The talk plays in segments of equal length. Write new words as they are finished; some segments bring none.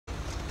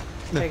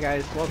Hey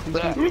guys, welcome to.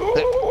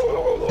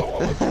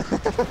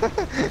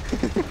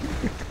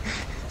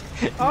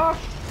 Oh!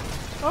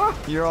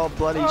 Oh! You're all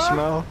bloody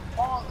schmo.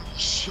 Holy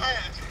shit!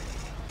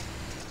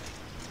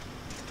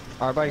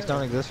 Our bikes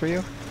don't exist for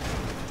you?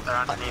 They're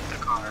underneath the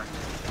car.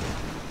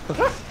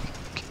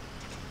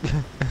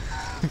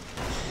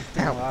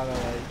 A lot of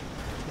like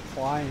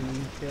flying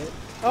and shit.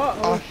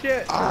 Oh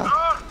shit!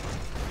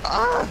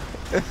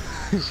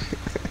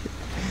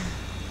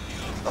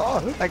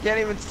 Oh, I can't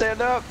even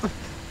stand up.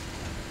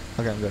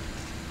 Okay, I'm good.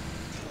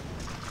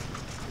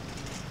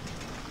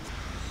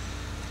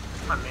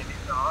 I made it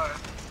hard.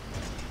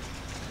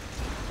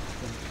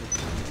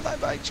 My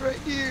bike's right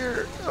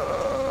here.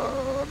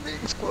 Oh, I'm being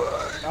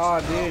squished. Oh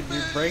dude,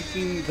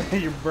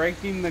 you're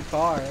breaking the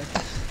car.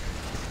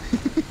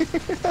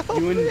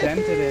 You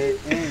indented it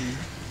in.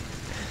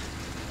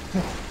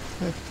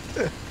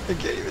 I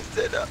can't even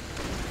stand up.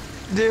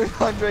 Dude,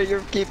 Andre,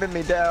 you're keeping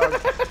me down.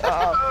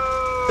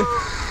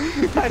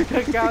 I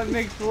took out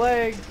Nick's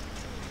leg.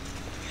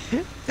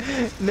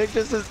 Nick's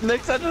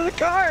under the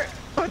car.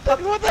 What the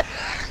heck?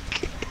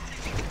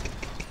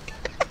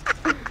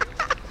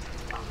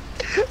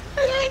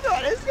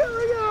 What is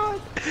going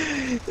on?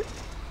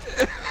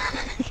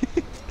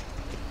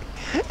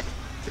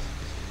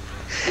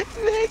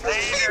 Nick's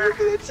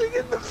glitching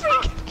in the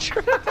freaking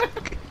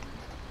truck.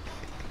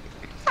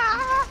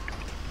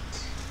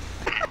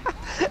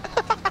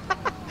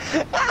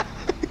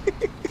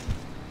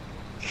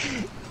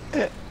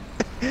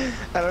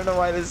 I don't know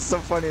why this is so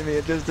funny to me,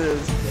 it just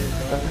is.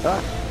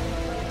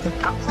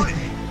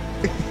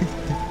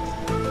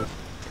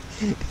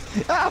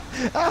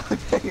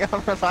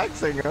 I'm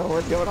relaxing. Oh,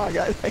 what's going on,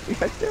 guys? How you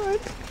guys doing?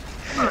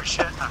 Oh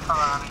shit, I fell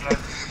out again.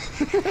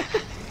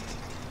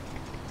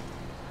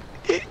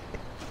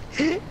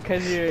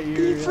 Cause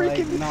you're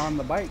like not on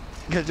the bike.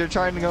 Because you're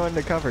trying to go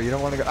into cover. You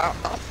don't want to go. Ow,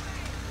 ow.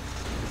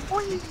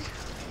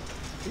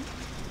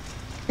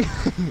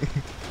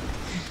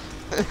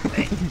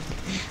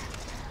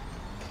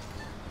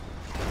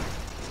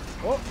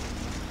 Oh!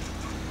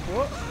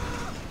 What?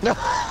 No!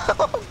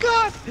 Oh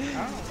God!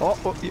 Ow.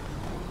 Oh,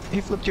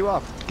 he flipped you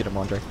off. Get him,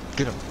 Andre.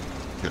 Get him.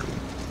 Get him.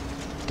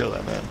 Kill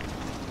that man.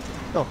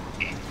 No.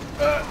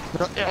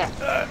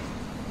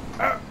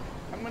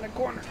 I'm in a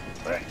corner.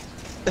 I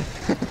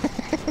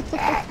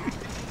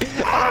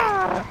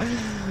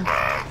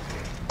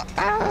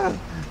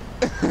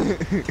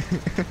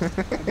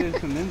did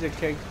some ninja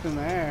kicks in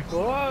the air.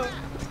 Whoa!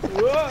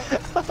 Whoa!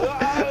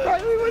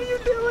 Riley, what are you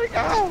doing?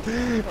 Ow!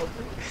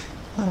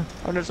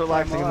 I'm just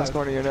relaxing in this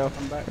corner, you know.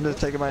 I'm just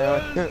taking my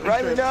own.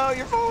 Riley, no,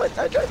 you're falling.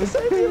 I tried to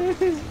save you.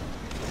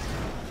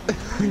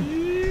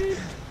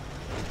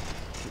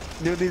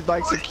 Dude, these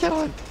bikes are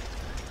killing.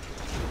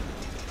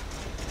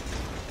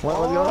 What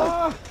was going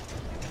on?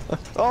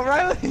 Oh,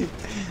 Riley!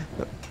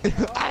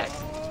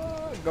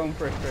 Going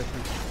first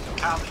person.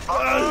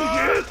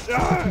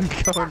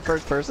 Going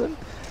first person?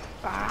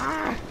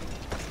 Ah!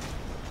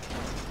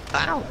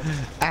 Ow!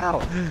 Ow!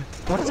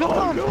 What is going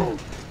on? No.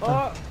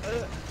 Oh!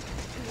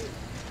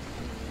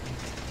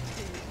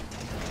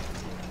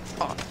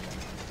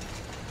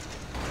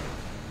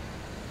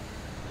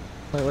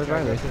 Wait, where's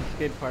Riley? The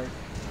skid park.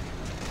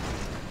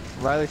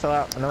 Riley fell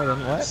out. No, he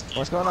didn't. What?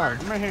 What's going on?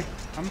 I'm right here.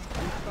 I'm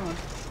going.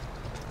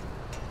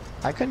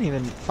 I couldn't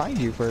even find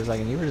you for a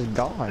second. You were just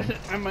gone.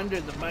 I'm under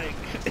the bike.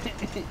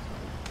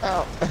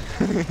 Ow.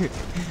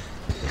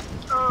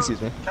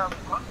 Excuse me.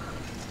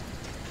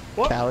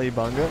 What?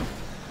 Calibunga?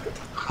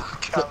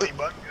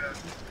 Calibunga.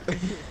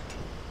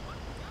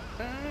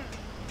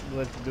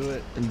 Let's do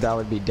it. That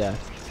would be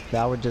death.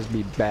 That would just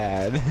be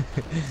bad.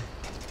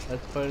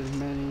 Let's put as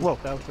many Whoa.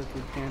 stuff as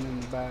we can in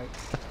the back.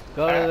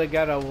 Go to the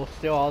ghetto. We'll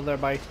steal all their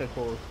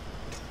bicycles.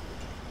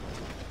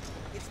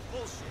 It's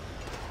bullshit.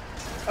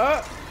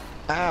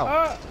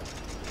 Ow.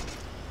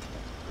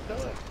 Do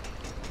it.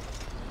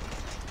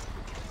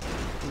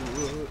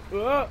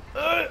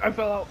 I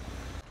fell out.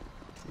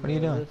 What are you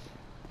doing?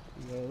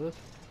 You go this.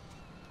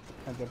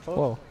 I can post.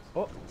 Whoa.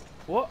 Oh.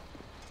 What?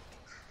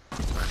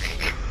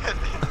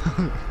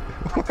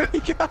 Where'd he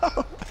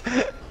go?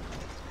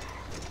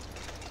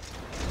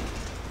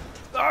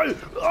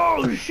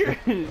 Oh shit!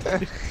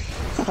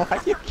 Why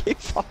do you keep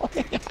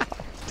falling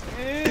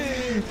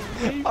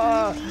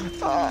out?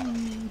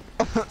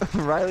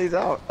 Riley's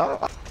out.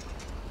 Oh.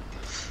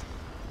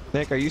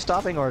 Nick, are you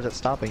stopping or is it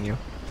stopping you?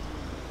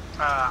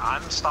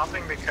 I'm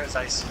stopping because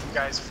I see you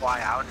guys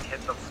fly out and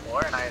hit the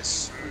floor, and I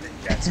assume that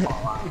you guys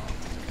fall out.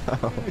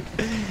 Oh.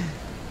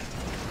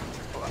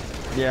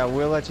 Yeah,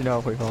 we'll let you know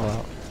if we fall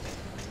out.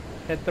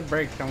 Hit the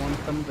brakes. I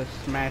want them to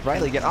smash.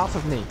 Riley, get off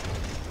of me.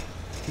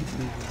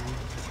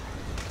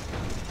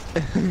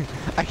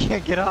 I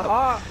can't get up.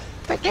 Ah!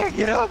 I can't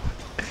get up.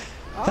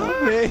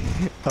 Help me.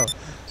 Oh,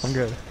 I'm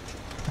good.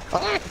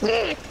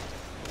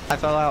 I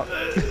fell out.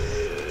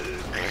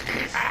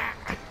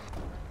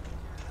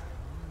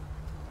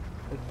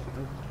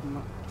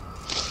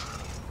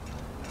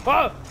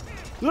 Oh!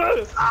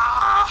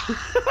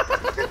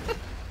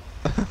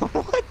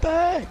 What the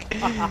heck?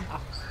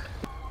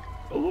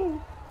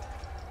 Oh!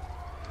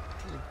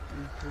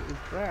 It's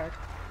back.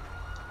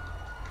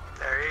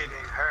 They're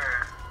eating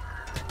her.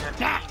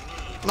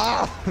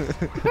 No!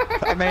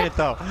 I made it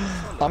though.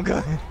 I'm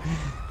good.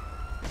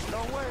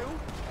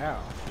 Ow.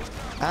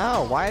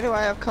 Ow, why do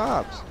I have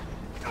cops?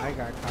 I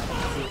got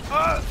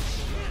caught.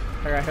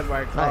 I got hit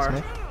by a Nice, car.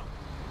 man.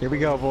 Here we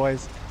go,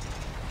 boys.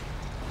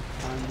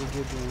 I'm the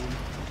good one.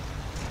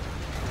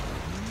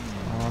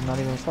 Oh, I'm not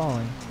even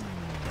falling.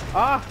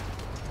 Ah!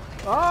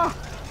 Ah!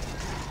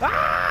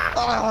 Ah!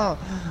 Oh!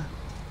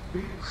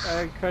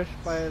 I got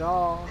crushed by it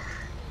all.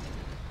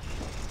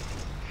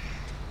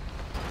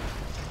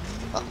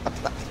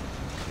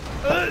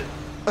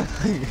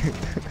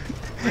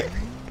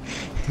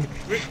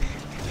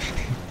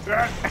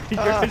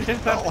 You're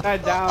just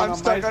upside down. I'm on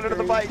stuck my under the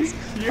screen. bikes.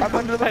 You're I'm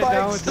under the upside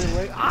down bikes. with your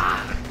leg.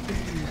 Ah!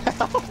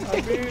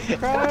 I'm being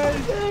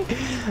crushed.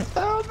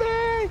 Help me!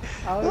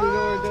 I don't even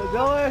know what they're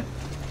doing.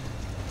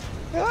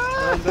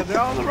 Ah! They're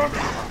on the road.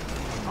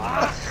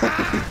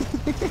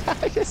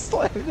 I just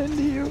slammed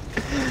into you.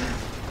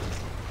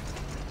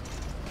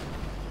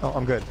 Oh,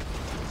 I'm good.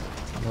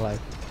 I'm alive.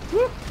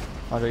 Woo.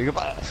 Andre, you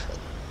go.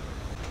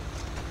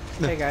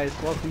 Hey guys,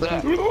 welcome to.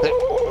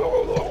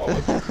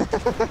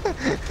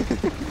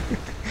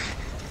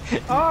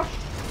 Ah!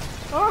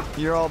 Ah!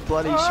 You're all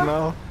bloody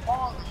schmo.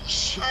 Holy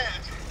shit!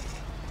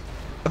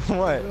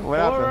 What? The What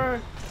happened?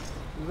 horror.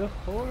 The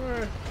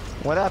horror.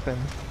 What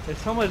happened? There's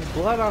so much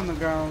blood on the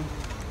ground.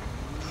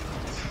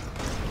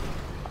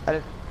 I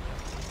didn't.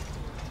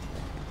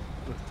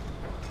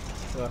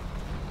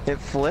 It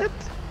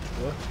flipped?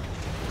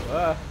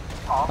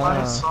 All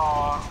I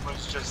saw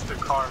was just the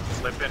car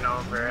flipping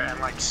over and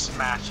like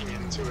smashing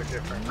into a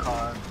different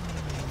car.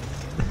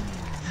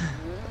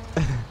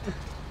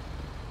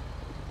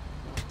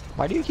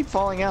 Why do you keep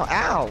falling out?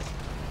 Ow!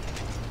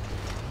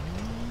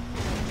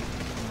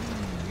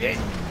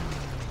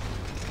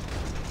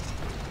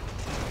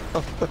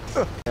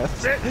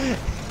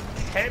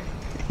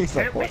 He's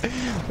like,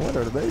 what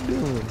are they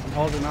doing? I'm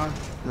holding on.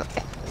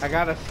 I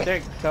got a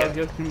stick, so it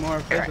gives me more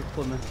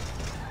physicalness.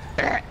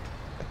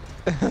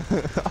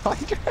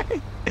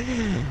 Andre!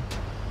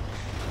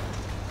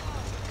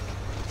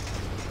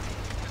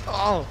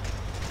 Oh!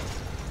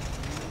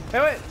 Hey,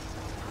 wait!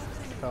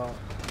 Oh.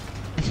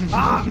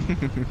 Ah!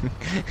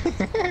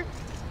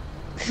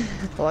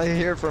 All I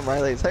hear from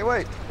Riley is, hey,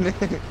 wait!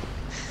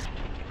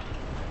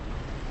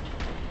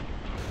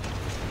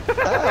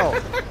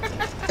 Ow!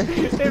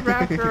 It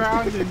wrapped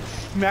around and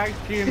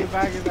smacked you in the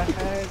back of the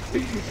head.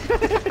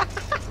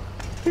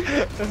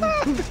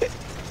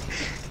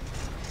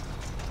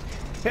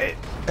 Hey!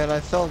 And I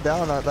fell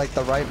down at like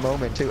the right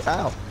moment too.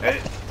 Ow!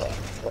 Hey!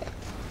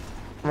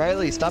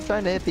 Riley, stop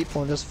trying to hit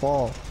people and just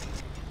fall.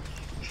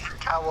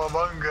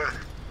 Cowabunga.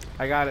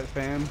 I got it,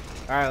 fam.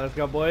 Alright, let's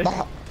go, boys.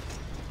 Ah.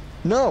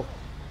 No!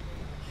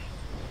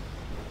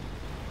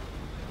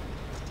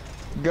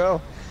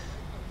 Go.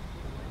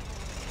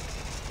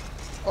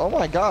 Oh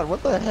my god,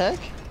 what the heck?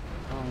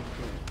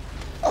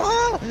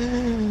 Oh,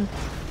 shit.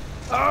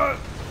 Ah!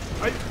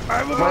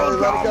 I'm a Riley,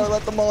 let it Molotov. go,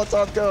 let the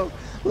Molotov go.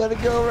 Let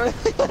it go, Riley,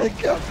 let it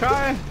go.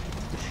 Trying.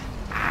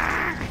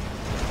 Ah.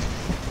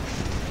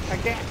 I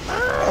can't.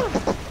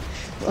 Ah.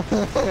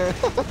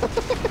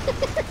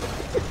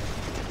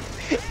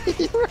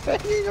 You were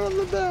hanging on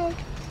the back.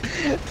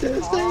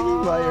 Just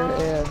hanging by your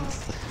hands.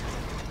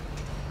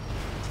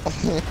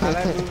 How'd I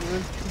move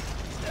this?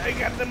 I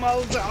got the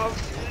Molotov.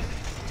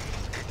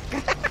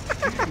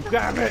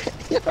 Grab it.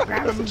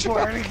 Grab it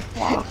before it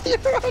explodes.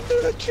 You're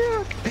under the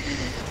truck.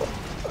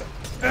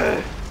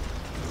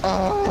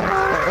 Oh,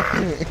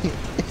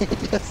 he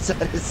just set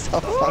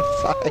himself on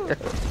fire.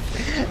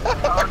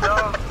 Oh no,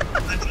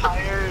 the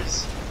tires.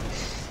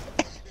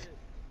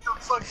 The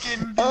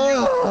fucking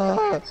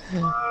Oh.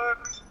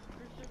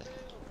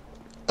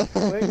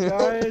 Wait,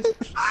 guys.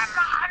 I'm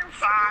on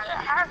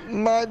fire!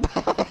 My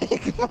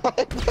bike, my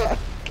bike.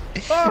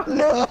 Oh.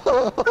 No.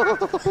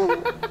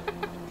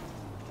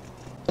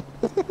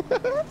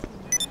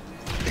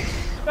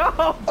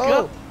 Oh,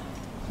 Oh.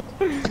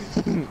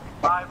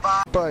 Bye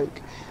bye.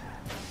 Bike.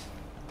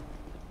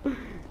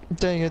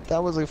 Dang it,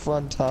 that was a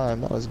fun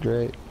time. That was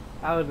great.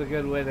 That was a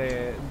good way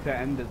to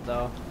end it,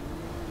 though.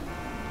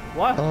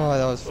 What? Oh,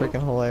 that was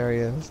freaking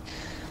hilarious.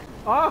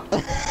 Oh!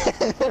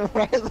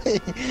 Riley.